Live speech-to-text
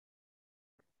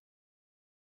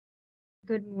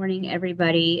Good morning,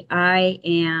 everybody. I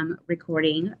am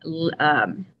recording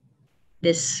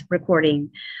this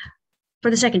recording for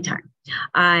the second time.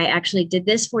 I actually did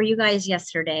this for you guys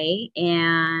yesterday,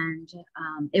 and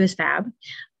it was fab.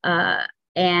 Uh,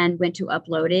 and went to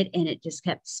upload it, and it just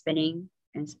kept spinning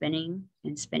and spinning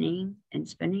and spinning and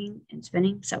spinning and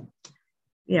spinning. So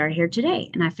we are here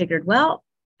today, and I figured, well,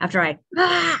 after I,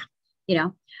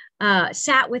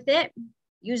 sat with it,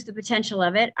 used the potential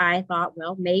of it, I thought,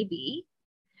 well, maybe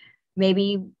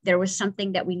there was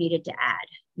something that we needed to add.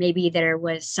 Maybe there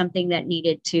was something that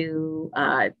needed to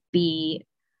be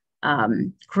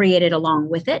created along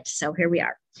with it. So here we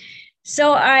are.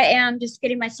 So I am just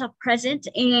getting myself present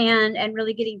and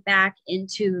really getting back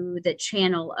into the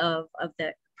channel of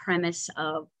the premise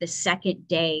of the second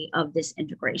day of this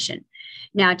integration.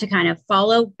 Now, to kind of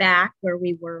follow back where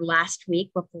we were last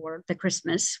week before the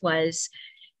Christmas was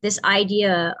this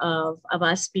idea of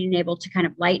us being able to kind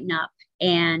of lighten up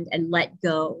and let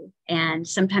go. And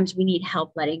sometimes we need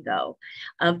help letting go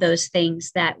of those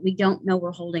things that we don't know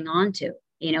we're holding on to.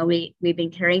 You know, we've been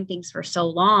carrying things for so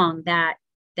long that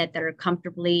they're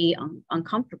comfortably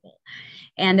uncomfortable.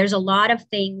 And there's a lot of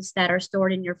things that are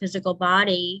stored in your physical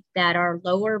body that are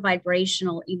lower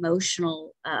vibrational,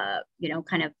 emotional,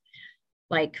 kind of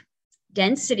like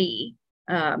density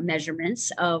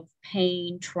measurements of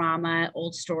pain, trauma,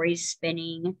 old stories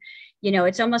spinning. You know,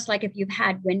 it's almost like if you've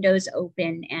had windows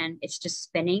open and it's just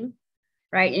spinning,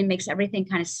 right? It makes everything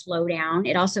kind of slow down.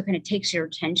 It also kind of takes your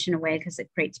attention away because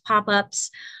it creates pop-ups.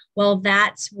 Well,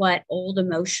 that's what old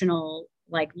emotional,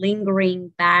 like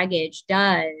lingering baggage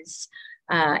does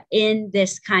in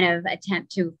this kind of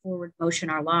attempt to forward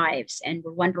motion our lives. And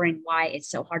we're wondering why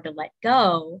it's so hard to let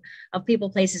go of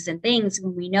people, places, and things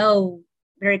when we know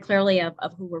very clearly of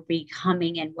who we're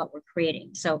becoming and what we're creating.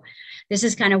 So this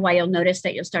is kind of why you'll notice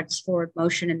that you'll start this forward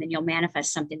motion and then you'll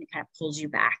manifest something that kind of pulls you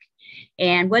back.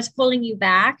 And what's pulling you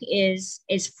back is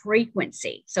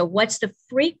frequency. So what's the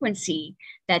frequency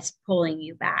that's pulling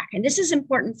you back? And this is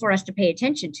important for us to pay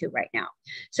attention to right now.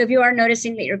 So if you are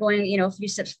noticing that you're going, a few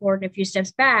steps forward and a few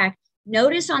steps back,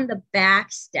 notice on the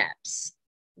back steps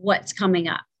what's coming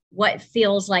up. What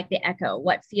feels like the echo,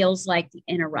 what feels like the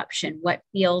interruption, what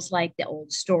feels like the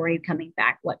old story coming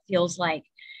back, what feels like,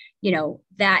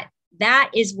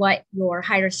 that is what your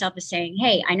higher self is saying.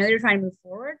 Hey, I know you're trying to move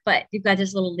forward, but you've got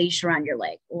this little leash around your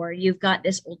leg, or you've got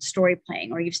this old story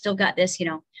playing, or you've still got this,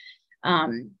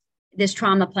 this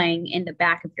trauma playing in the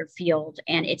back of your field,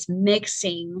 and it's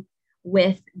mixing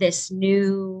with this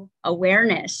new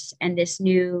awareness and this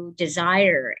new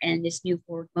desire and this new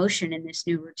forward motion and this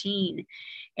new routine.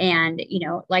 And,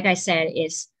 like I said,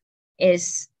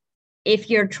 is if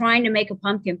you're trying to make a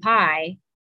pumpkin pie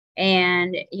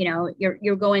and,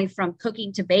 you're going from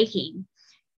cooking to baking,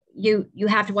 you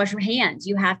have to wash your hands.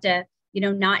 You have to,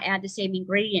 not add the same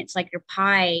ingredients. Like your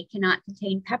pie cannot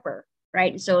contain pepper,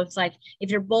 right? And so it's like, if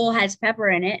your bowl has pepper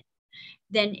in it,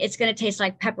 then it's going to taste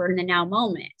like pepper in the now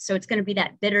moment. So it's going to be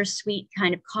that bittersweet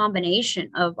kind of combination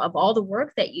of all the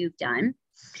work that you've done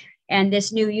and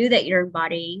this new you that you're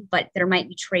embodying, but there might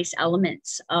be trace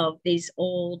elements of these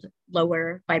old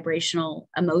lower vibrational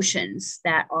emotions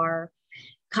that are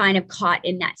kind of caught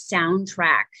in that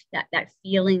soundtrack, that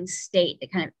feeling state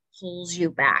that kind of pulls you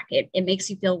back. It makes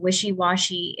you feel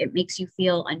wishy-washy. It makes you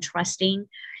feel untrusting.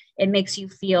 It makes you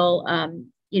feel,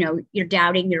 you're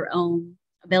doubting your own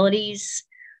abilities,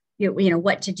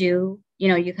 what to do.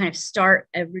 You kind of start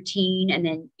a routine and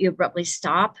then you abruptly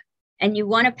stop. And you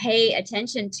want to pay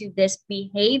attention to this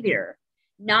behavior,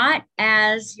 not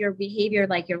as your behavior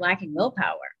like you're lacking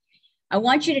willpower. I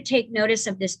want you to take notice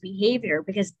of this behavior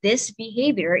because this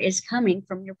behavior is coming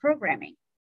from your programming,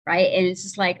 right? And it's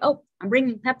just like, oh, I'm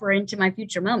bringing pepper into my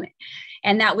future moment.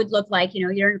 And that would look like, you're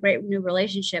in a great new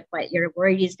relationship, but you're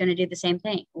worried he's going to do the same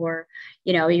thing. Or,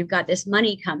 you've got this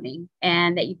money coming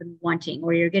and that you've been wanting,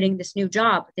 or you're getting this new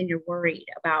job, but then you're worried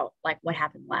about like what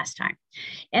happened last time.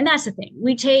 And that's the thing.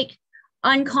 We take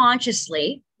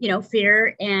unconsciously,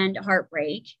 fear and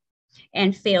heartbreak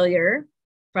and failure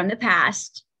from the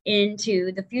past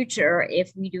into the future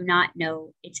if we do not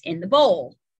know it's in the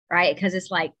bowl, right? Because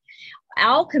it's like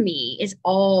alchemy is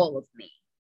all of me,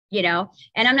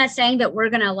 and I'm not saying that we're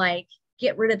going to like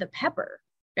get rid of the pepper,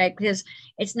 right? Because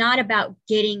it's not about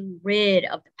getting rid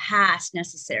of the past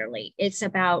necessarily. It's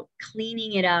about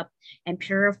cleaning it up and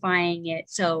purifying it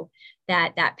so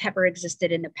that pepper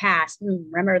existed in the past.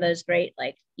 Remember those great,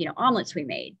 omelets we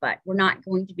made, but we're not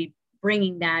going to be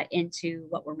bringing that into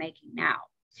what we're making now.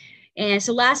 And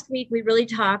so last week, we really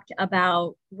talked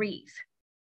about grief,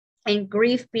 and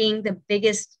grief being the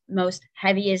biggest, most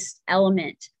heaviest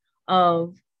element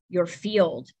of your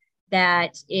field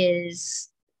that is,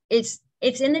 it's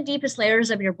in the deepest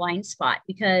layers of your blind spot,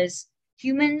 because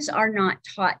humans are not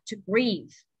taught to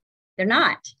grieve. They're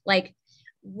not. Like,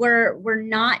 we're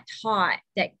not taught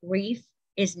that grief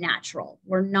is natural.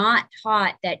 We're not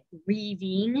taught that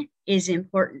grieving is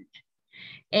important.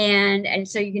 And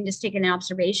so you can just take an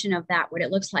observation of that, what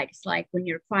it looks like. It's like when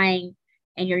you're crying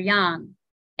and you're young,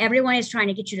 everyone is trying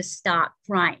to get you to stop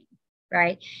crying,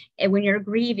 right? And when you're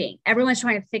grieving, everyone's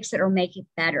trying to fix it or make it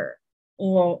better,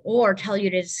 or tell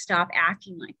you to stop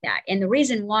acting like that. And the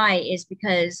reason why is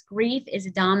because grief is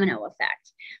a domino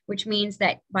effect, which means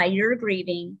that by your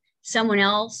grieving, someone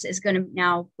else is going to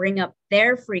now bring up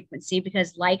their frequency,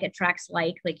 because like attracts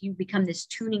like you become this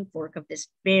tuning fork of this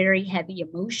very heavy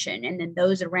emotion. And then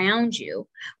those around you,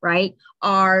 right,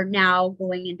 are now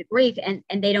going into grief, and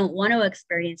they don't want to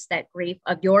experience that grief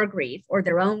of your grief or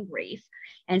their own grief.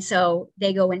 And so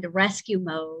they go into rescue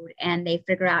mode and they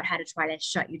figure out how to try to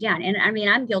shut you down. And I mean,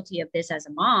 I'm guilty of this as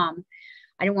a mom.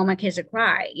 I don't want my kids to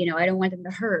cry. I don't want them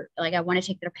to hurt. Like, I want to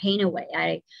take their pain away.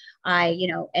 And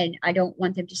I don't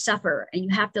want them to suffer. And you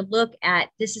have to look at,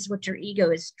 this is what your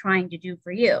ego is trying to do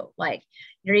for you. Like,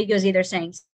 your ego is either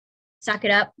saying, suck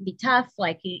it up, be tough.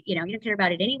 Like, you don't care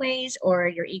about it anyways. Or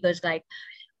your ego's like,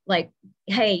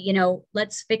 hey,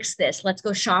 let's fix this. Let's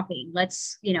go shopping.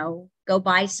 Let's, go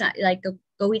buy some, like,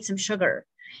 go eat some sugar.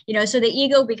 So the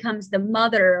ego becomes the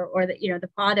mother or the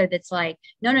father that's like,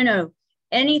 no,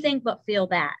 anything but feel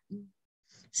that.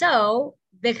 So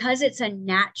because it's a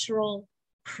natural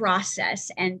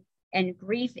process, and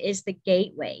grief is the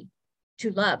gateway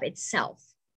to love itself,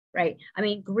 right? I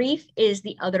mean, grief is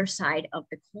the other side of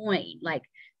the coin. Like,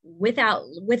 without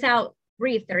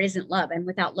grief, there isn't love, and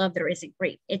without love, there isn't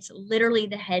grief. It's literally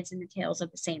the heads and the tails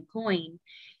of the same coin.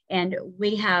 And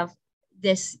we have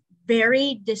this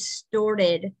very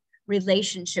distorted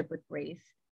relationship with grief,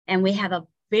 and we have a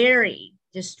very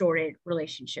distorted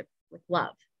relationship with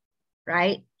love,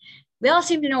 right? We all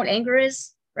seem to know what anger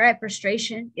is, right?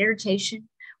 Frustration, irritation.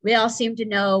 We all seem to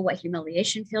know what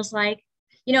humiliation feels like.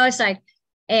 It's like,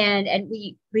 and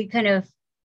we kind of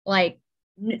like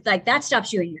that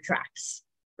stops you in your tracks,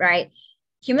 right?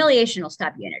 Humiliation will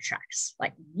stop you in your tracks.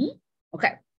 Like,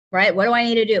 okay, right? What do I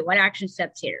need to do? What action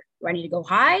steps here? Do I need to go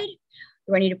hide?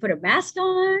 Do I need to put a mask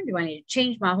on? Do I need to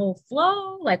change my whole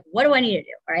flow? Like, what do I need to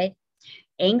do, right?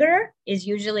 Anger is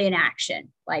usually an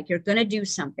action. Like, you're going to do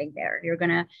something there. You're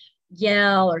going to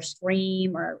yell or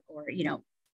scream or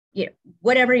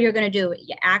whatever you're going to do.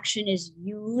 Action is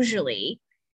usually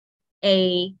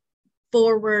a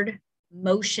forward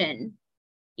motion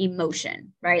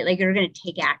emotion, right? Like, you're going to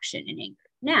take action in anger.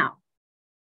 Now,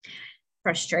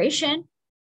 frustration,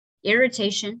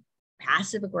 irritation,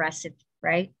 passive aggressive,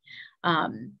 right?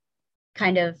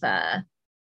 Kind of, that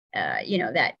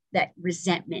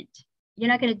resentment. You're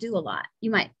not going to do a lot.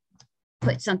 You might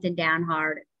put something down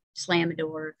hard, slam a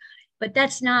door, but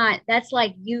that's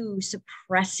like you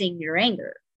suppressing your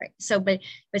anger, right? So, but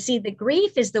see, the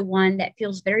grief is the one that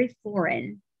feels very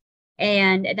foreign.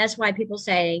 And that's why people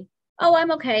say, oh,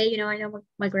 I'm okay. I know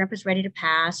my grandpa's ready to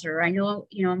pass, or I know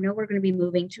we're going to be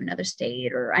moving to another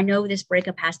state, or I know this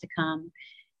breakup has to come.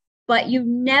 But you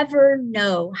never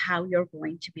know how you're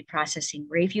going to be processing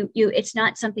grief. It's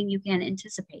not something you can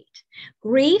anticipate.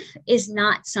 Grief is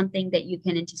not something that you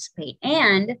can anticipate.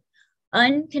 And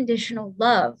unconditional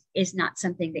love is not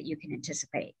something that you can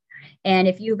anticipate. And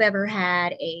if you've ever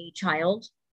had a child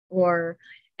or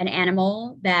an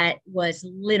animal that was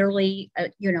literally,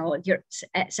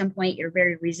 at some point, your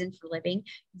very reason for living,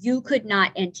 you could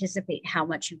not anticipate how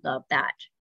much you love that,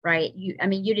 right? You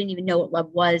didn't even know what love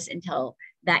was until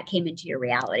that came into your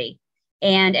reality.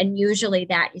 And usually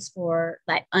that is for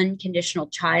that unconditional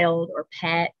child or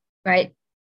pet, right?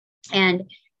 And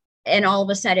all of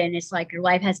a sudden it's like your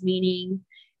life has meaning,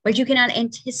 but you cannot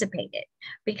anticipate it,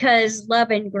 because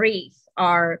love and grief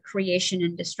are creation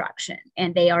and destruction,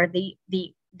 and they are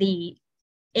the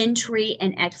entry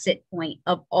and exit point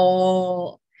of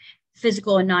all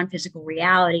physical and non-physical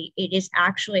reality. It is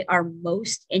actually our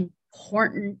most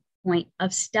important point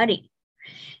of study.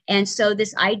 And so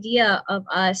this idea of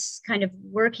us kind of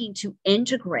working to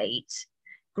integrate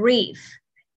grief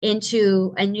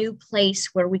into a new place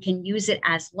where we can use it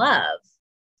as love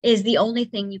is the only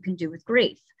thing you can do with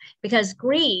grief. Because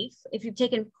grief, if you've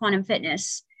taken quantum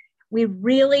fitness, we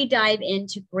really dive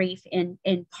into grief in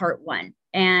part 1.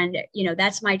 And,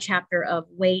 that's my chapter of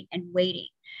wait and waiting,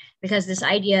 because this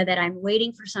idea that I'm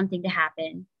waiting for something to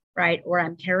happen, right? Or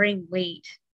I'm carrying weight,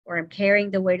 or I'm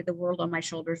carrying the weight of the world on my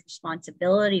shoulders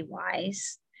responsibility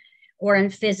wise, or I'm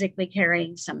physically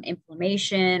carrying some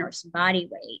inflammation or some body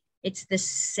weight. It's the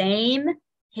same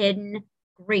hidden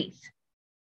grief.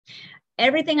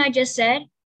 Everything I just said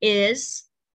is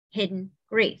hidden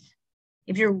grief.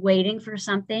 If you're waiting for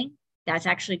something, that's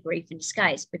actually grief in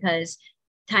disguise, because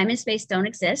time and space don't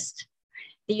exist.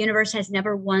 The universe has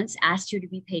never once asked you to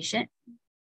be patient,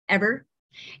 ever.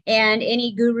 And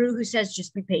any guru who says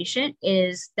just be patient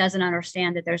doesn't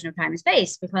understand that there's no time and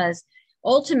space, because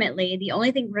ultimately the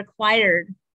only thing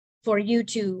required for you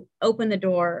to open the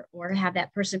door or have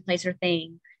that person, place, or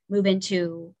thing move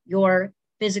into your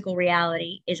physical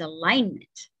reality is alignment,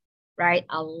 right?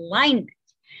 Alignment.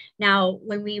 Now,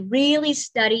 when we really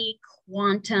study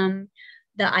quantum,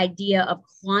 the idea of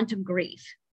quantum grief,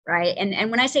 right? And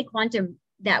when I say quantum,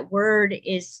 that word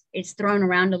is thrown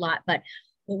around a lot, but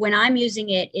when I'm using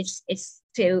it, it's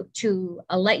to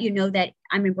let you know that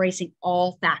I'm embracing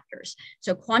all factors.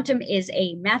 So quantum is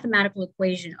a mathematical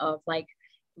equation of like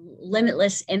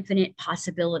limitless, infinite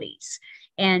possibilities.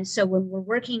 And so when we're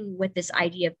working with this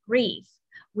idea of grief,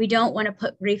 we don't want to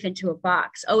put grief into a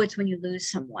box. Oh, it's when you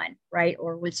lose someone, right?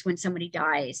 Or it's when somebody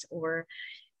dies, or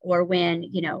when,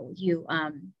 you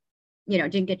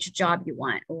didn't get your job you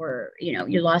want, or,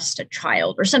 you lost a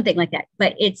child or something like that.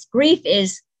 But grief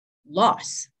is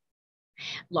loss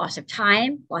of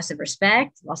time, loss of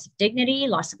respect, loss of dignity,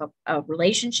 loss of a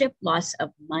relationship, loss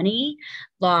of money,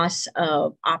 loss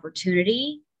of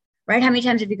opportunity, right? How many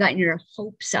times have you gotten your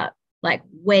hopes up like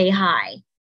way high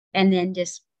and then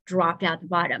just dropped out the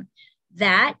bottom?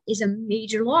 That is a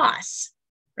major loss,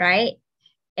 right?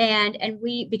 And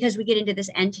because we get into this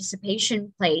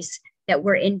anticipation place, that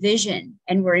we're in vision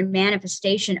and we're in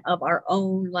manifestation of our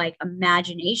own like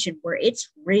imagination, where it's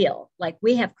real. Like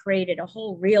we have created a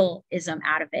whole realism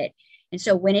out of it. And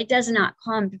so when it does not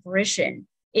come to fruition,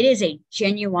 it is a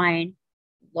genuine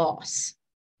loss,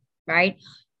 right?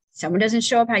 Someone doesn't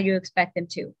show up how you expect them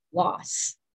to,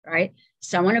 loss, right?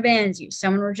 Someone abandons you,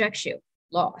 someone rejects you,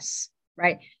 loss,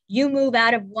 right? You move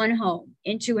out of one home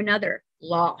into another,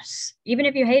 loss, even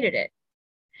if you hated it.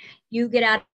 You get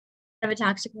out of a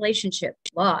toxic relationship,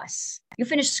 loss. You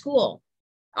finish school,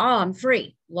 oh, I'm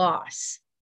free, loss,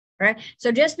 right?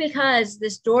 So just because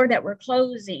this door that we're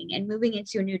closing and moving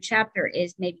into a new chapter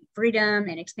is maybe freedom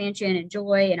and expansion and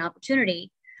joy and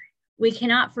opportunity, we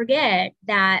cannot forget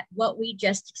that what we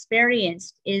just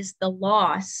experienced is the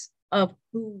loss of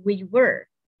who we were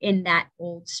in that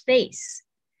old space.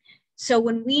 So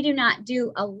when we do not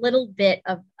do a little bit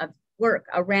of work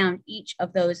around each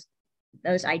of those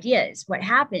ideas, what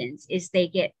happens is they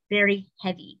get very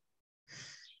heavy.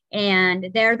 And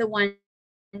they're the ones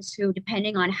who,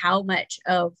 depending on how much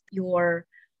of your,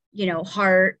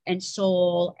 heart and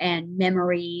soul and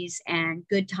memories and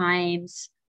good times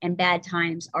and bad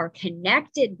times are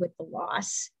connected with the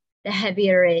loss, the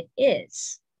heavier it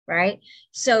is, right?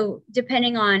 So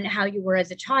depending on how you were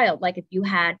as a child, like if you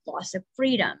had loss of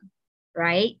freedom,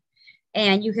 right?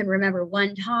 And you can remember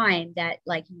one time that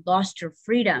like you lost your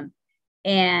freedom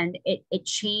and it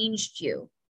changed you,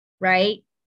 right?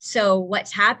 So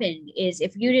what's happened is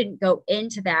if you didn't go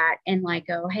into that and like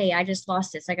go, hey, I just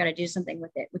lost this, I got to do something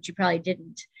with it, which you probably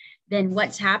didn't, then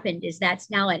what's happened is that's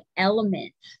now an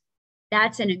element,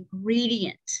 that's an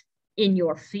ingredient in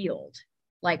your field,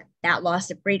 like that loss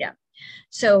of freedom.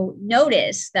 So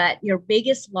notice that your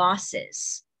biggest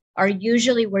losses are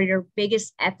usually where your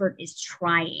biggest effort is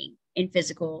trying in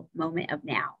physical moment of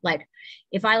now. Like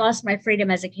if I lost my freedom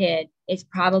as a kid, it's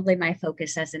probably my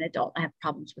focus as an adult. I have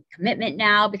problems with commitment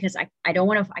now because I don't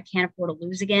want to, I can't afford to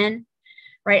lose again,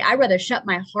 right? I'd rather shut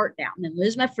my heart down than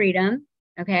lose my freedom.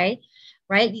 Okay.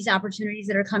 Right. These opportunities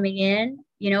that are coming in,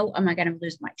 am I going to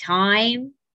lose my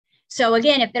time? So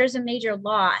again, if there's a major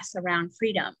loss around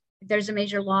freedom, if there's a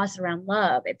major loss around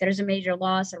love, if there's a major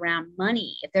loss around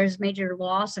money, if there's a major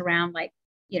loss around like,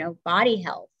 body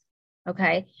health,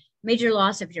 okay, major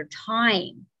loss of your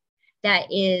time that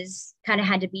is kind of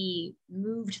had to be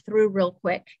moved through real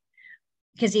quick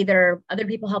because either other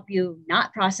people help you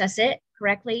not process it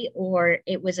correctly, or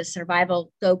it was a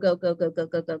survival go, go, go, go, go,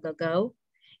 go, go, go, go.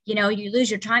 You lose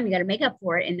your time, you got to make up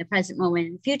for it in the present moment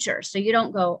in the future. So you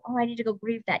don't go, oh, I need to go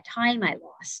grieve that time I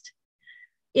lost.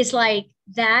 It's like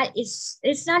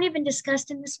it's not even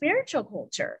discussed in the spiritual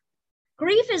culture.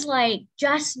 Grief is like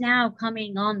just now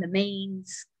coming on the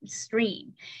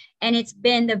mainstream. And it's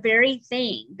been the very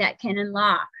thing that can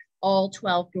unlock all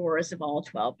 12 doors of all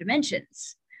 12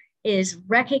 dimensions, is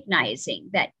recognizing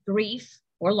that grief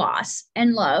or loss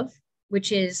and love,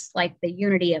 which is like the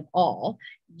unity of all,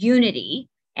 unity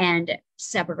and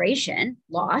separation,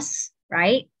 loss,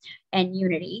 right? And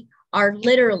unity are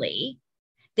literally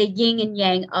the yin and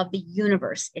yang of the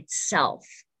universe itself.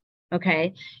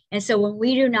 Okay. And so when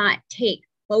we do not take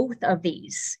both of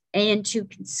these into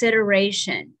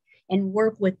consideration and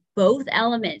work with both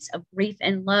elements of grief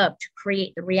and love to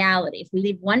create the reality. If we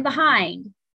leave one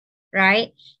behind,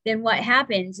 right, then what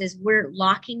happens is we're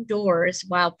locking doors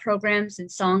while programs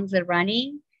and songs are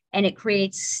running, and it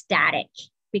creates static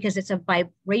because it's a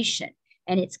vibration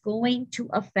and it's going to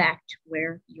affect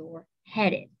where you're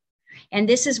headed. And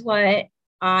this is what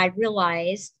I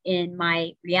realized in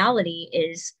my reality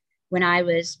is when I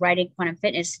was writing quantum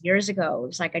fitness years ago, it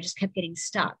was like I just kept getting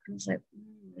stuck. I was like,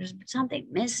 there's something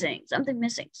missing, something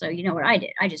missing. So you know what I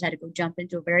did? I just had to go jump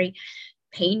into a very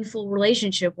painful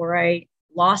relationship where I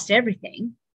lost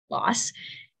everything,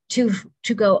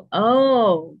 to go,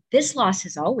 oh, this loss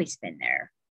has always been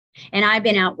there. And I've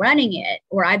been out running it,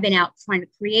 or I've been out trying to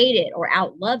create it or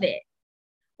out love it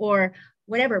or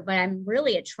whatever. But I'm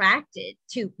really attracted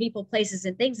to people, places,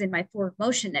 and things in my forward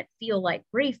motion that feel like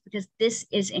grief because this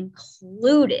is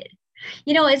included.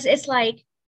 You know, it's like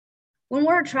when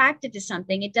we're attracted to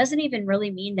something, it doesn't even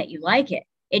really mean that you like it.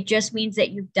 It just means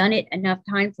that you've done it enough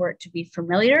time for it to be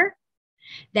familiar,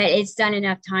 that it's done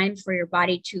enough time for your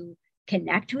body to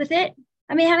connect with it.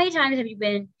 I mean, how many times have you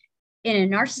been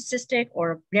in a narcissistic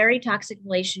or a very toxic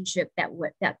relationship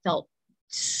that felt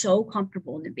so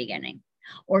comfortable in the beginning,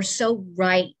 or so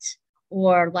right,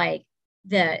 or like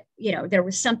there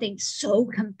was something so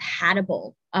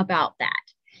compatible about that.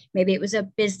 Maybe it was a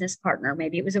business partner,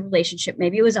 maybe it was a relationship,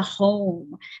 maybe it was a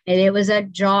home, maybe it was a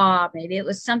job, maybe it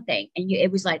was something, and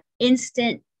it was like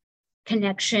instant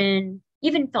connection,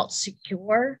 even felt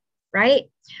secure, right?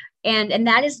 And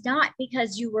that is not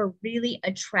because you were really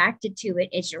attracted to it.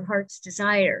 It's your heart's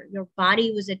desire. Your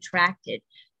body was attracted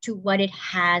to what it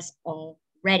has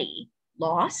already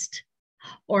lost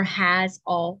or has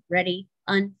already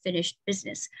unfinished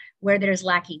business, where there's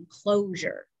lacking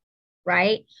closure,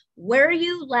 right? Where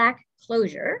you lack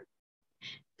closure,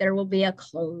 there will be a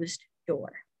closed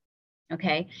door.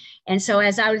 Okay. And so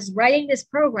as I was writing this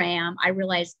program, I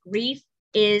realized grief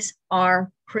is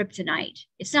our kryptonite.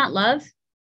 It's not love.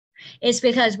 It's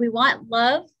because we want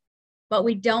love, but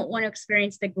we don't want to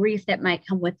experience the grief that might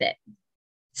come with it.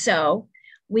 So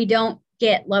we don't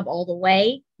get love all the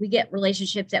way. We get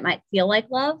relationships that might feel like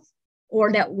love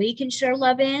or that we can share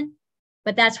love in.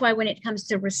 But that's why when it comes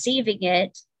to receiving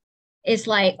it, it's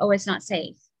like, oh, it's not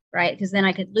safe, right? Because then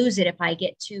I could lose it if I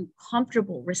get too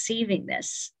comfortable receiving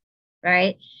this,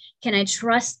 right? Can I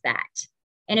trust that?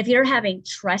 And if you're having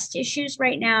trust issues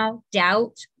right now,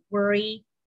 doubt, worry,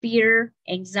 fear,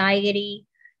 anxiety,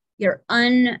 you're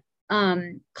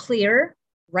unclear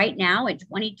right now in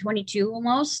 2022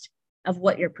 almost of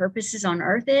what your purpose is on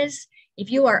earth is. If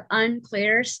you are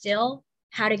unclear still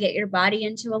how to get your body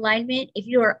into alignment, if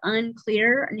you are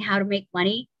unclear on how to make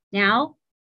money now,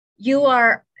 you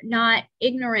are not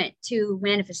ignorant to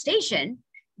manifestation.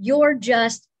 You're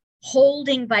just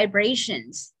holding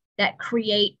vibrations that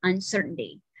create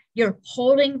uncertainty. You're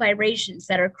holding vibrations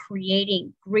that are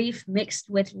creating grief mixed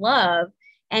with love,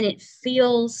 and it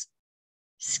feels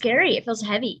scary. It feels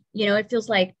heavy. You know, it feels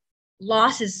like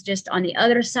loss is just on the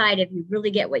other side. If you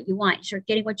really get what you want, you start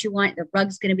getting what you want, the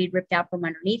rug's going to be ripped out from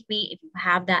underneath me. If you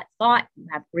have that thought, you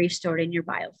have grief stored in your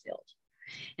biofield.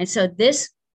 And so this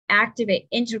activate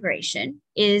integration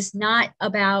is not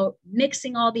about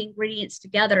mixing all the ingredients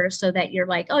together so that you're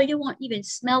like, oh, you won't even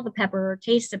smell the pepper or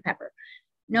taste the pepper.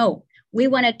 No, we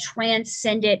want to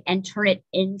transcend it and turn it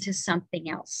into something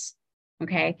else.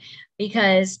 Okay.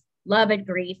 Because love and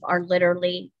grief are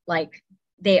literally like,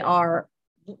 they are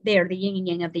the yin and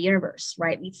yang of the universe,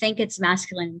 right? We think it's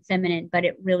masculine and feminine, but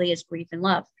it really is grief and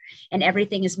love. And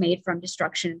everything is made from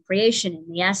destruction and creation in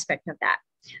the aspect of that.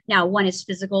 Now, one is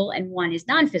physical and one is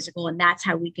non-physical, and that's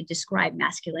how we could describe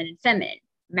masculine and feminine.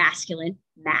 Masculine,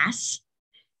 mass,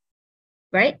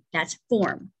 right? That's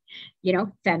form. You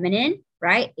know, feminine,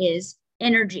 right, is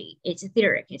energy. It's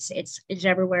etheric. It's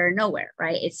everywhere and nowhere,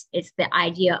 right? It's the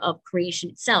idea of creation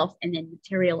itself, and then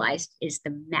materialized is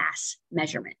the mass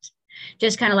measurement.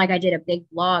 Just kind of like I did a big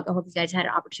blog. I hope you guys had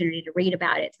an opportunity to read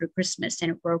about it through Christmas,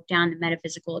 and it broke down the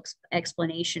metaphysical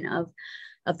explanation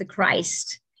of the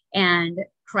Christ, and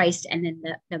then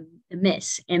the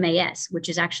MAS, which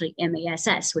is actually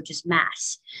MASS, which is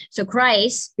mass. So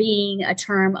Christ being a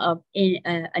term of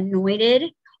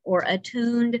anointed or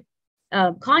attuned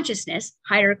consciousness,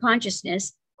 higher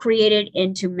consciousness, created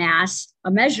into mass,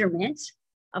 a measurement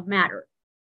of matter,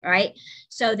 right?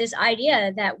 So this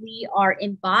idea that we are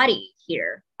embodied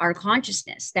here, our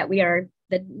consciousness, that we are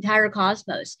the entire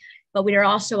cosmos, but we are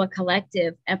also a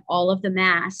collective of all of the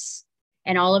mass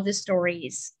and all of the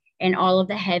stories and all of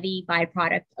the heavy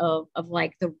byproduct of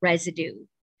like the residue.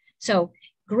 So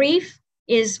grief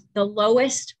is the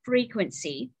lowest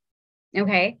frequency,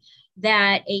 okay,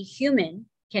 that a human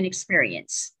can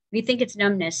experience. We think it's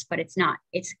numbness, but it's not.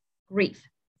 It's grief.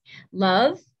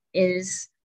 Love is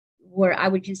where I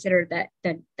would consider that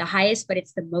the highest, but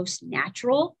it's the most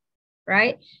natural,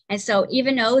 right? And so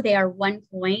even though they are one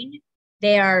coin,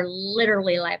 they are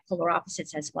literally like polar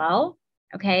opposites as well.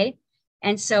 Okay.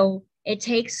 And so it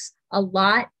takes a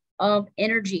lot of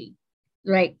energy,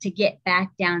 right, to get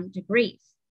back down to grief.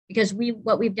 Because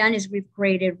what we've done is we've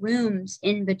created rooms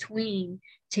in between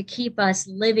to keep us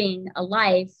living a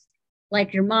life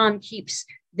like your mom keeps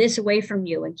this away from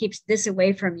you and keeps this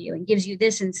away from you and gives you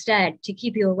this instead to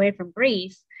keep you away from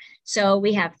grief. So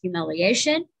we have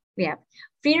humiliation, we have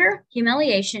fear,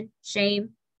 humiliation, shame,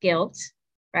 guilt,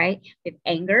 right? We have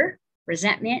anger,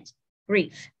 resentment,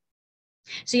 grief.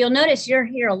 So you'll notice you're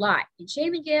here a lot in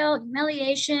shame and guilt,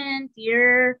 humiliation,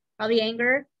 fear, probably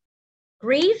anger.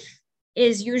 Grief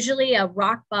is usually a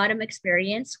rock bottom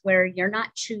experience where you're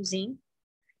not choosing.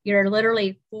 You're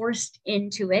literally forced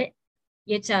into it.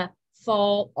 It's a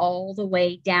fall all the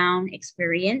way down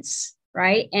experience,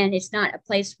 right? And it's not a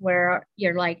place where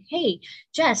you're like, hey,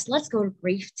 Jess, let's go to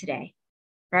grief today,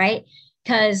 right?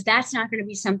 Because that's not going to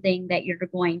be something that you're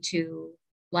going to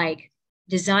like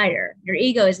desire. Your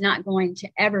ego is not going to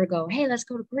ever go, hey, let's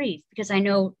go to grief because I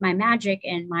know my magic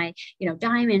and my,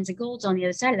 diamonds and golds on the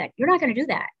other side of that. You're not going to do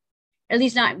that, at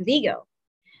least not with ego.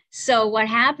 So what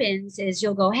happens is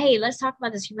you'll go, hey, let's talk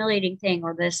about this humiliating thing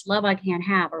or this love I can't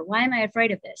have, or why am I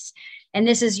afraid of this? And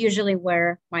this is usually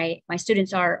where my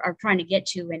students are trying to get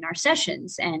to in our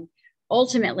sessions. And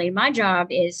ultimately my job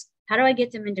is, how do I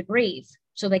get them into grief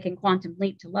so they can quantum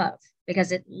leap to love?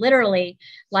 Because it literally,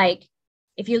 like,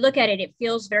 if you look at it, it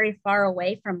feels very far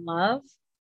away from love,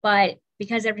 but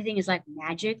because everything is like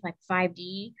magic, like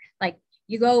 5D, like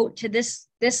you go to this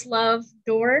love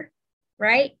door,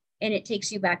 right? And it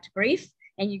takes you back to grief,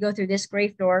 and you go through this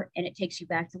grief door and it takes you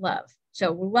back to love.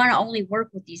 So we want to only work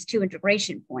with these two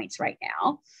integration points right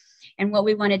now. And what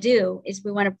we want to do is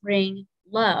we want to bring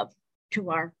love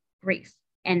to our grief.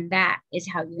 And that is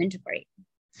how you integrate.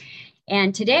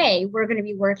 And today we're going to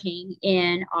be working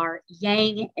in our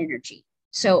yang energy.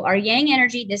 So our yang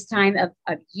energy this time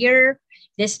of year,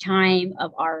 this time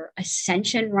of our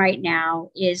ascension right now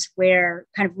is where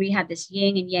kind of we have this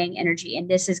yin and yang energy. And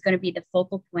this is going to be the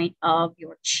focal point of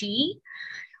your chi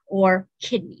or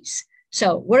kidneys.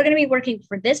 So we're going to be working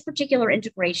for this particular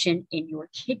integration in your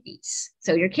kidneys.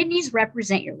 So your kidneys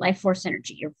represent your life force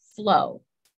energy, your flow,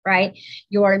 right?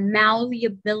 Your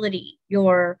malleability,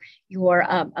 your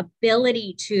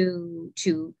ability to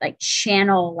like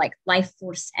channel like life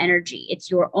force energy.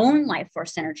 It's your own life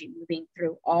force energy moving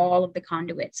through all of the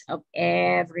conduits of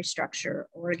every structure,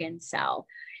 organ, cell.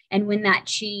 And when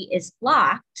that chi is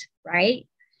blocked, right,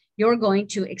 you're going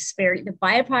to experience the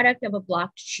byproduct of a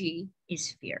blocked chi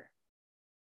is fear.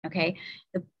 Okay.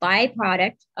 The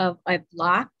byproduct of a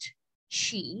blocked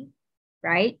chi,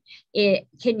 right,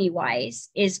 kidney wise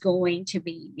is going to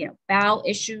be, bowel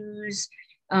issues.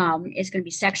 It's going to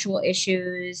be sexual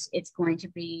issues. It's going to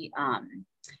be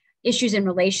issues in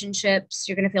relationships.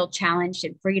 You're going to feel challenged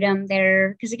in freedom there.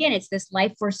 Because again, it's this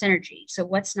life force energy. So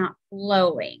what's not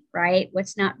flowing, right?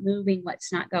 What's not moving,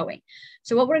 what's not going.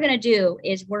 So what we're going to do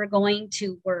is we're going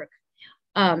to work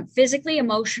physically,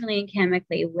 emotionally, and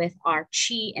chemically with our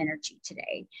chi energy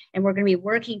today. And we're going to be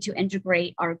working to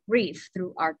integrate our grief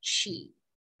through our chi.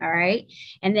 All right.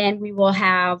 And then we will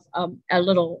have a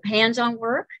little hands-on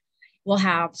work. We'll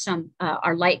have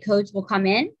our light codes will come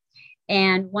in.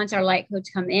 And once our light codes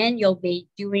come in, you'll be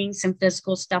doing some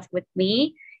physical stuff with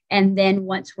me. And then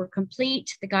once we're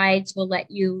complete, the guides will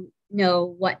let you know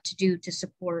what to do to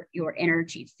support your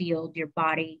energy field, your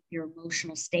body, your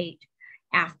emotional state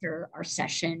after our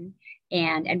session,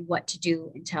 and what to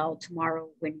do until tomorrow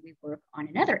when we work on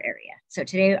another area. So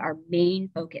today our main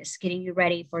focus, getting you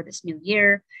ready for this new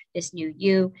year, this new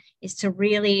you, is to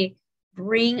really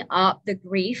bring up the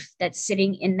grief that's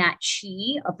sitting in that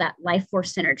chi of that life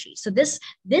force energy. So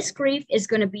this grief is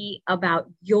going to be about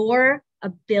your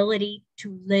ability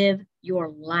to live your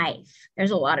life.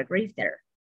 There's a lot of grief there,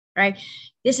 right?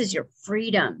 This is your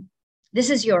freedom. This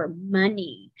is your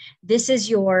money. This is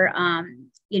your,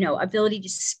 ability to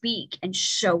speak and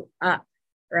show up,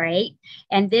 right?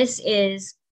 And this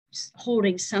is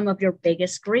holding some of your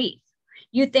biggest grief.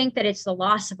 You think that it's the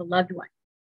loss of a loved one,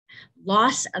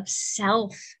 loss of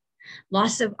self,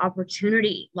 loss of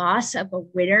opportunity, loss of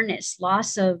awareness,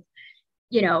 loss of,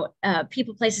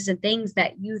 people, places, and things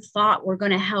that you thought were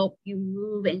going to help you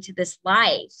move into this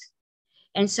life.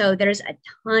 And so there's a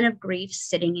ton of grief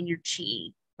sitting in your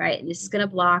chi, right? And this is going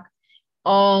to block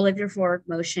all of your forward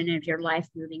motion of your life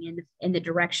moving in the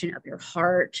direction of your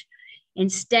heart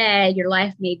Instead, your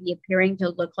life may be appearing to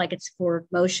look like it's forward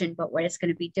motion, but what it's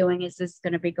going to be doing is it's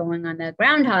going to be going on the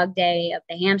Groundhog Day of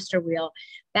the hamster wheel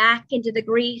back into the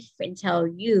grief until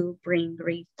you bring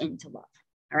grief into love.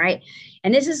 All right.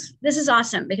 And this is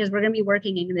awesome because we're going to be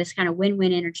working in this kind of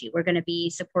win-win energy. We're going to be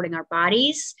supporting our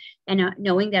bodies and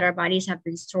knowing that our bodies have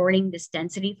been storing this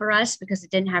density for us because it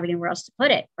didn't have anywhere else to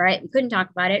put it. Right. We couldn't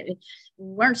talk about it. We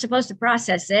weren't supposed to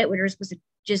process it. We were supposed to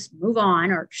just move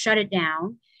on or shut it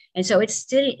down. And so it's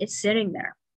sitting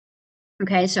there.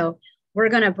 Okay. So we're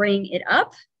going to bring it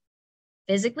up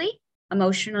physically,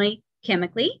 emotionally,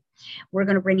 chemically. We're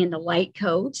going to bring in the light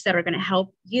codes that are going to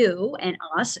help you and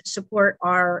us support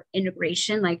our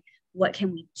integration. Like, what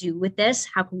can we do with this?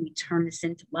 How can we turn this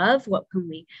into love? What can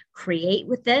we create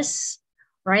with this?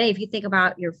 Right? If you think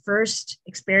about your first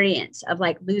experience of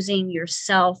like losing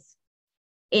yourself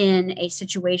in a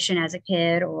situation as a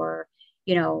kid, or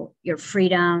your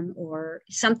freedom, or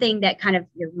something that kind of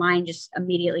your mind just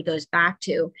immediately goes back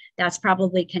to, that's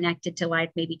probably connected to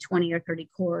like maybe 20 or 30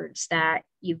 chords that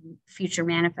you future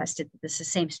manifested. This is the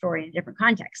same story in a different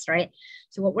context, right?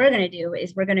 So what we're going to do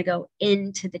is we're going to go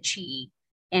into the chi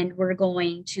and we're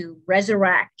going to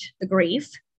resurrect the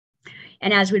grief.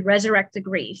 And as we resurrect the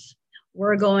grief,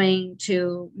 we're going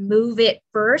to move it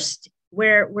first,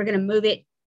 where we're going to move it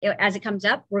as it comes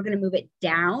up, we're going to move it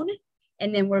down.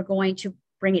 And then we're going to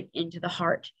bring it into the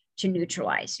heart to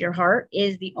neutralize. Your heart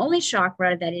is the only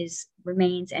chakra that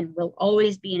remains and will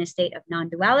always be in a state of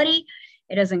non-duality.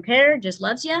 It doesn't care, just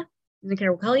loves you. Doesn't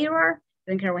care what color you are.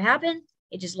 Doesn't care what happened.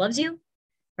 It just loves you,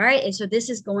 right? And so this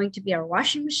is going to be our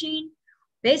washing machine,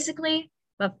 basically.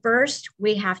 But first,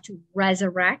 we have to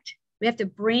resurrect. We have to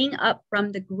bring up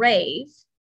from the grave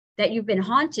that you've been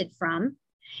haunted from.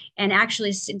 And actually,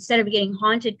 instead of getting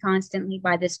haunted constantly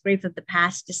by this grief of the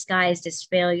past disguised as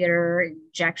failure,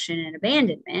 rejection, and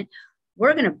abandonment,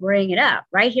 we're going to bring it up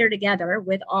right here together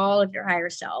with all of your higher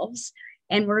selves.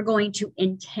 And we're going to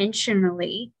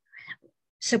intentionally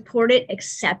support it,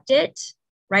 accept it,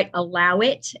 right? Allow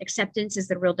it. Acceptance is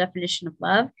the real definition of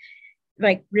love.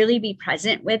 Like, really be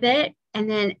present with it. And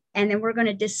then we're going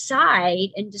to decide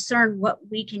and discern what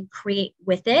we can create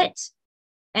with it.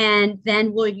 And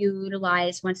then we'll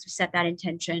utilize, once we set that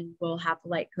intention, we'll have the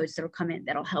light codes that'll come in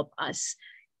that'll help us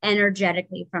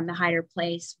energetically from the higher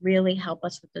place, really help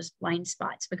us with those blind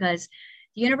spots, because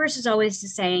the universe is always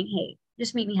just saying, hey,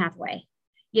 just meet me halfway.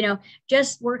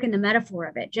 Just work in the metaphor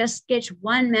of it. Just get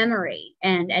one memory.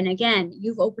 And again,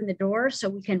 you've opened the door so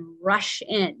we can rush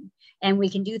in and we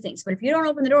can do things. But if you don't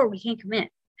open the door, we can't come in.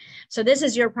 So this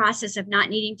is your process of not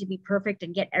needing to be perfect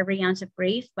and get every ounce of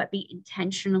grief, but be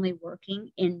intentionally working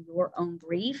in your own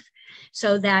grief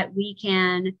so that we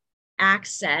can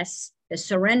access the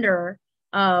surrender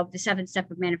of the 7th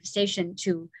step of manifestation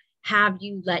to have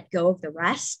you let go of the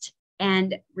rest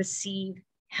and receive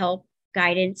help,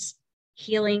 guidance,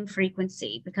 healing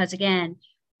frequency. Because again,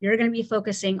 you're going to be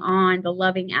focusing on the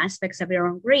loving aspects of your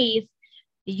own grief.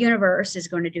 The universe is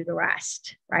going to do the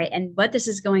rest, right? And what this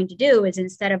is going to do is,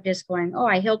 instead of just going, oh,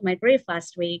 I healed my grief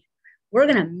last week, we're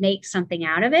going to make something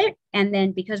out of it. And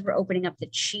then because we're opening up the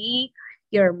chi,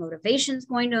 your motivation is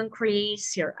going to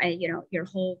increase, your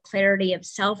whole clarity of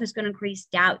self is going to increase,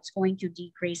 doubt's going to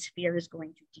decrease, fear is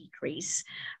going to decrease,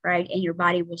 right? And your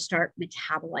body will start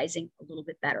metabolizing a little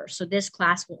bit better. So this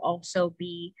class will also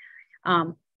be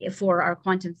for our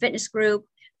quantum fitness group,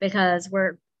 because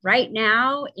we're right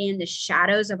now in the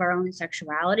shadows of our own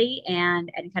sexuality, and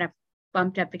kind of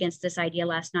bumped up against this idea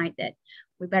last night that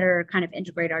we better kind of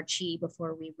integrate our chi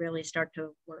before we really start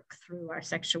to work through our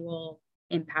sexual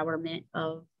empowerment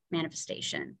of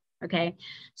manifestation. Okay.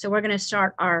 So we're going to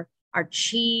start our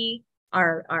chi,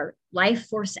 our life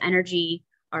force energy,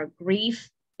 our grief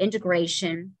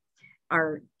integration.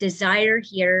 Our desire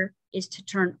here is to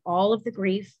turn all of the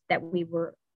grief that we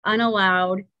were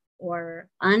unallowed or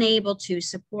unable to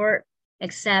support,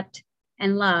 accept,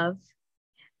 and love.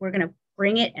 We're going to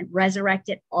bring it and resurrect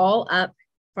it all up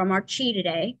from our chi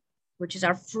today, which is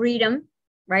our freedom,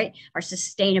 right? Our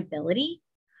sustainability,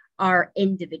 our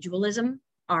individualism,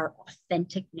 our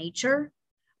authentic nature,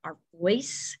 our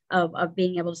voice of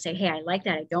being able to say, hey, I like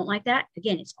that, I don't like that.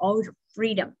 Again, it's all your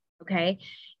freedom, okay?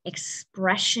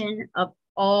 Expression of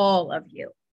all of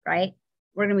you, right?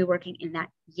 We're going to be working in that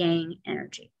yang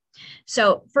energy.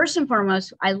 So first and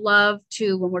foremost, I love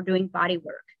to, when we're doing body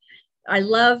work, I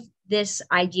love this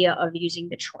idea of using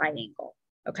the triangle.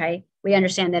 Okay. We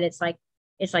understand that it's like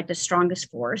the strongest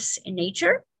force in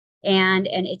nature. And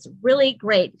it's really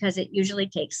great because it usually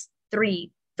takes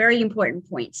 3 very important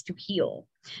points to heal.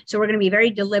 So we're going to be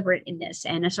very deliberate in this.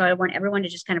 And so I want everyone to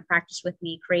just kind of practice with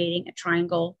me creating a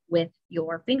triangle with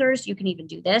your fingers. You can even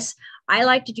do this. I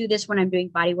like to do this when I'm doing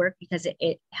body work because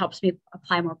it helps me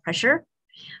apply more pressure,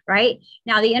 right?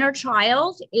 Now, the inner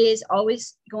child is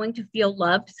always going to feel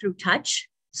loved through touch.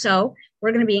 So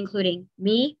we're going to be including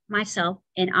me, myself,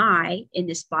 and I in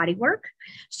this body work.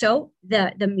 So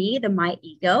the me, my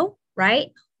ego,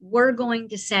 right? We're going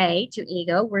to say to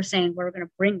ego, we're saying we're going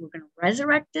to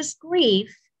resurrect this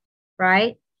grief,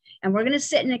 right? And we're going to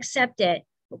sit and accept it,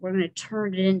 but we're going to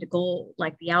turn it into gold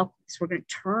like the alchemist. We're going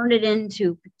to turn it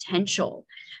into potential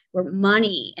or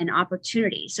money and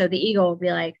opportunity. So the ego will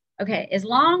be like, okay, as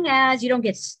long as you don't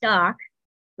get stuck,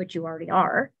 which you already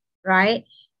are, right?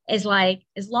 Is like,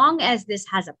 as long as this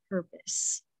has a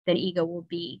purpose, then ego will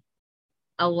be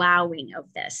allowing of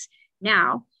this.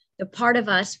 Now, the part of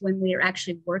us when we are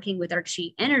actually working with our chi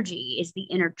energy is the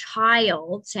inner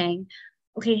child saying,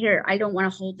 okay, here, I don't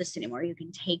want to hold this anymore. You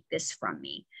can take this from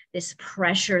me. This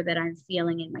pressure that I'm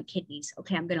feeling in my kidneys.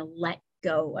 Okay, I'm going to let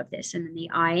go of this. And then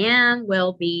the I am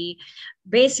will be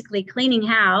basically cleaning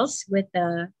house with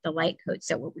the light codes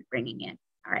that we'll be bringing in.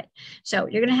 All right. So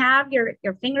you're going to have your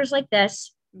fingers like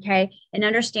this. Okay. And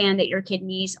understand that your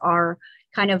kidneys are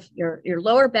kind of your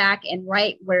lower back and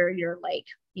right where your like,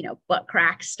 butt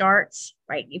crack starts,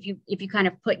 right? If you kind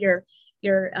of put your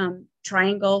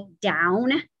triangle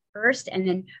down first and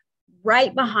then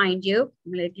right behind you,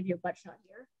 I'm going to give you a butt shot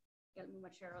here. Get me my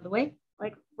chair out of the way,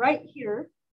 like right here.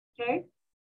 Okay.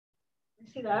 You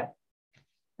see that?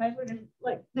 Okay, we're going to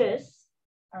like this.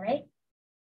 All right.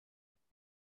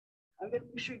 I'm going to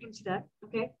make sure you can see that.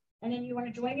 Okay. And then you want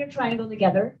to join your triangle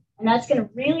together, and that's going to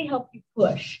really help you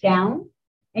push down.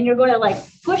 And you're going to like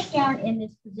push down in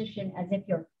this position as if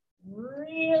you're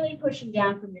really pushing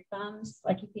down from your thumbs.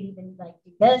 Like you could even like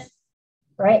do this,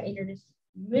 right? And you're just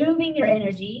moving your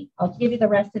energy. I'll give you the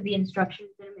rest of the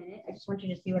instructions in a minute. I just want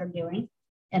you to see what I'm doing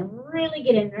and really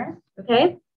get in there.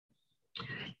 Okay.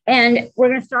 And we're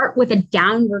going to start with a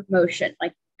downward motion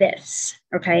like this.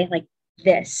 Okay. Like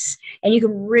this. And you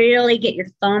can really get your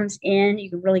thumbs in. You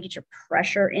can really get your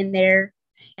pressure in there.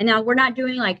 And now we're not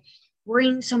doing like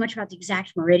worrying so much about the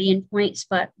exact meridian points,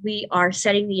 but we are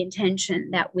setting the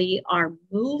intention that we are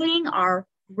moving our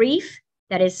grief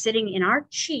that is sitting in our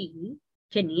chi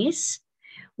kidneys.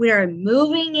 We are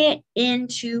moving it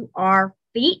into our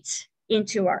feet,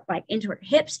 into our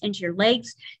hips, into your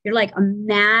legs. You're like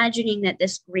imagining that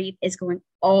this grief is going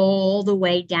all the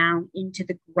way down into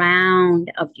the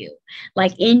ground of you,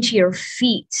 like into your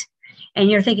feet. And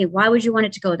you're thinking, why would you want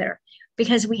it to go there?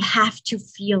 Because we have to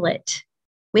feel it.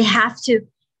 We have to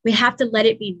let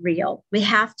it be real. We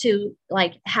have to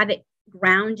like have it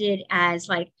grounded as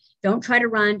like, don't try to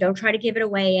run. Don't try to give it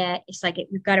away yet. It's like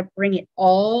we've got to bring it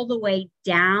all the way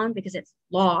down because it's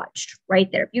lodged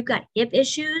right there. If you've got hip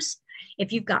issues,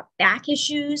 if you've got back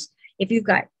issues, if you've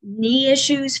got knee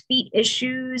issues, feet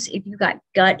issues, if you've got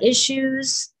gut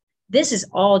issues, this is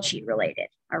all chi related.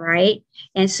 All right.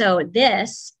 And so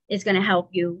this is going to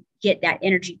help you get that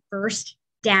energy first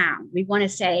down. We want to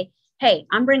say, hey,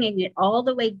 I'm bringing it all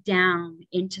the way down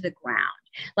into the ground.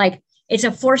 Like it's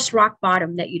a forced rock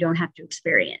bottom that you don't have to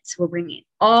experience. We're bringing it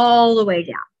all the way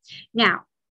down. Now,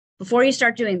 before you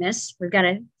start doing this, we've got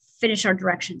to finish our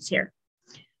directions here.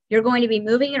 You're going to be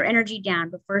moving your energy down,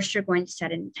 but first you're going to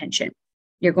set an intention.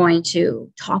 You're going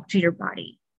to talk to your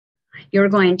body. You're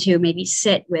going to maybe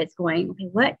sit with going,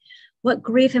 okay, what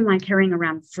grief am I carrying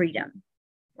around freedom,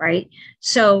 right?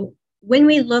 So when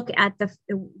we look at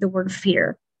the word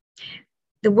fear,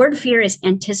 the word fear is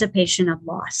anticipation of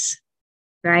loss,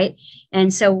 right?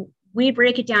 And so we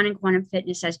break it down in quantum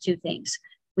fitness as two things.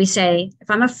 We say, if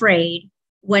I'm afraid,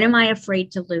 what am I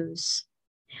afraid to lose?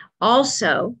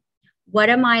 Also, what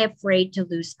am I afraid to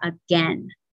lose again?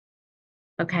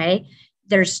 Okay.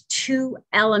 There's two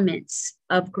elements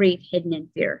of grief hidden in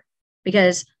fear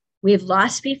because we've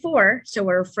lost before. So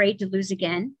we're afraid to lose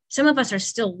again. Some of us are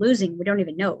still losing. We don't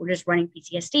even know it. We're just running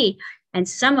PTSD. And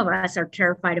some of us are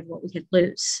terrified of what we could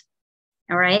lose.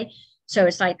 All right. So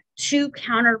it's like two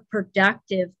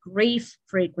counterproductive grief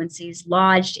frequencies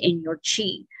lodged in your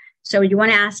chi. So you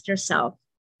want to ask yourself,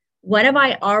 what have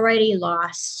I already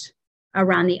lost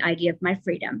around the idea of my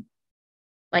freedom?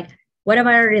 Like, what have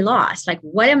I already lost? Like,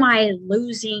 what am I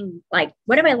losing? Like,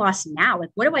 what have I lost now?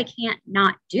 Like, what do I can't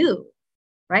not do?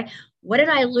 Right? What did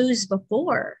I lose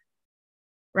before?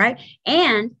 Right?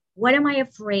 And what am I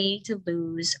afraid to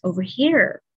lose over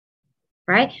here?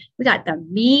 Right? We got the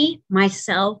me,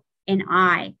 myself, and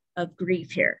I of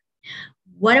grief here.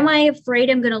 What am I afraid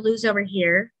I'm going to lose over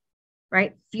here?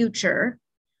 Right? Future.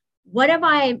 What am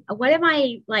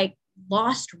I like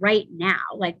lost right now?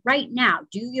 Like right now,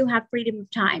 do you have freedom of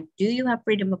time? Do you have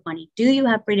freedom of money? Do you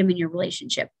have freedom in your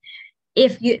relationship?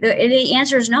 If the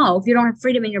answer is no, if you don't have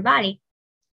freedom in your body,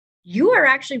 you are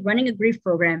actually running a grief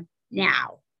program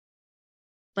now,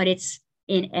 but it's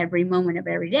in every moment of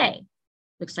every day.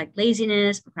 Looks like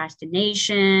laziness,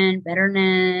 procrastination,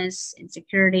 bitterness,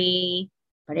 insecurity,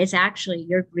 but it's actually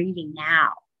you're grieving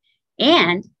now.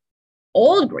 And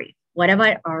old grief, what have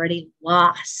I already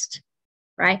lost,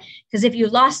 right? Because if you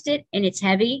lost it and it's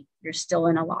heavy, you're still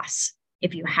in a loss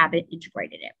if you haven't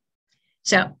integrated it.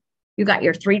 So you got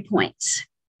your 3 points.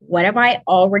 What have I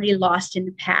already lost in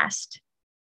the past?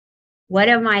 What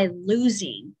am I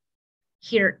losing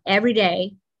here every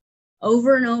day,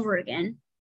 over and over again?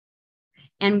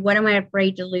 And what am I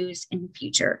afraid to lose in the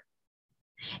future?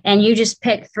 And you just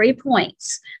pick 3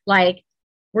 points. Like,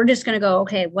 we're just going to go,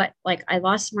 okay, what, like I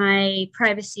lost my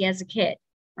privacy as a kid,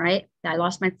 right? I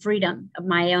lost my freedom of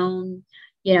my own,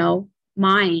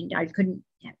 mind. I couldn't,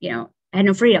 I had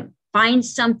no freedom. Find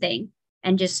something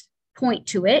and just point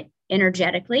to it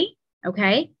energetically.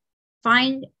 Okay.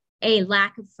 Find a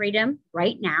lack of freedom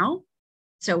right now.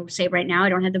 So say right now, I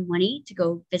don't have the money to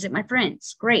go visit my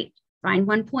friends. Great. Find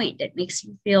 1 point that makes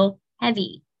you feel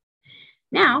heavy.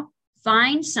 Now,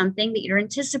 find something that you're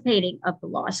anticipating of the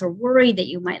loss or worried that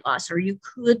you might lose or you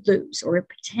could lose or a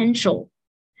potential,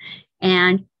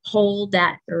 and hold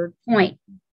that 3rd point.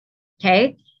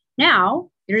 Okay. Now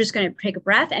you're just going to take a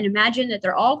breath and imagine that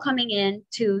they're all coming in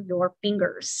to your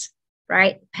fingers,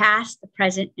 right? Past, the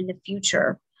present, and the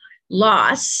future.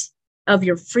 Loss of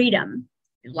your freedom,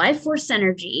 your life force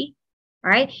energy,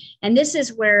 right? And this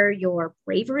is where your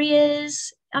bravery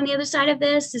is on the other side of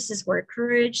this. This is where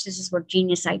courage, this is where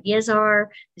genius ideas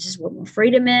are. This is where more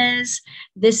freedom is.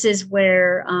 This is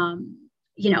where,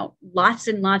 lots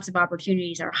and lots of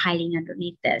opportunities are hiding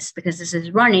underneath this, because this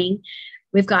is running.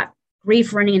 We've got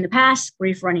grief running in the past,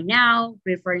 grief running now,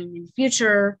 grief running in the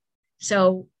future.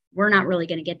 So we're not really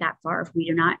going to get that far if we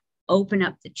do not open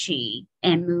up the chi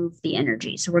and move the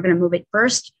energy. So we're going to move it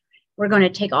first. We're going to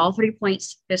take all 3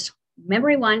 points, this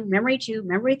memory 1, memory 2,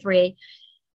 memory 3,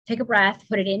 take a breath,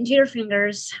 put it into your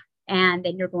fingers, and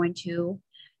then you're going to,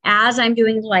 as I'm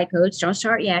doing the light codes, don't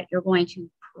start yet, you're going to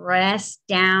press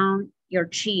down your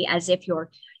chi as if you're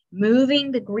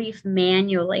moving the grief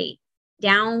manually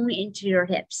down into your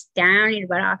hips, down into your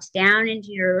buttocks, down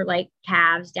into your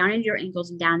calves, down into your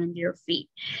ankles, and down into your feet.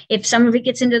 If some of it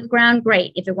gets into the ground,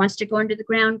 great. If it wants to go into the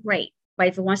ground, great. But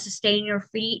if it wants to stay in your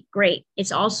feet, great.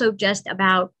 It's also just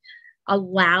about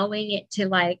allowing it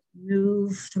to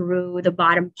move through the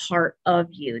bottom part of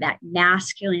you, that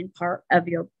masculine part of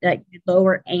your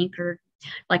lower anchored,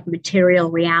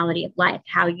 material reality of life,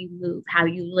 how you move, how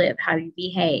you live, how you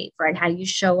behave, right? How you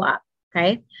show up.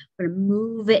 Okay. We're going to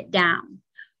move it down,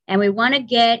 and we want to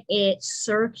get it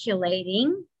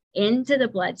circulating into the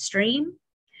bloodstream.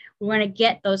 We want to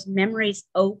get those memories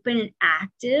open and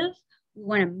active. We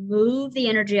want to move the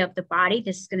energy of the body.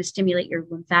 This is going to stimulate your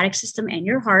lymphatic system and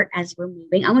your heart as we're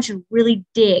moving. I want you to really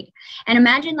dig and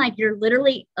imagine you're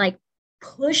literally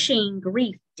pushing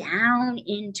grief down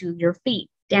into your feet,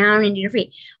 down into your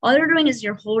feet. All you're doing is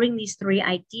you're holding these 3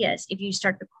 ideas. If you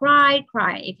start to cry,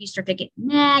 cry. If you start to get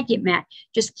mad, get mad.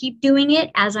 Just keep doing it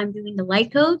as I'm doing the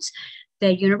light codes.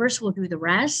 The universe will do the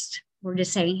rest. We're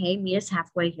just saying, hey, meet us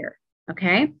halfway here.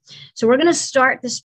 Okay. So we're going to start this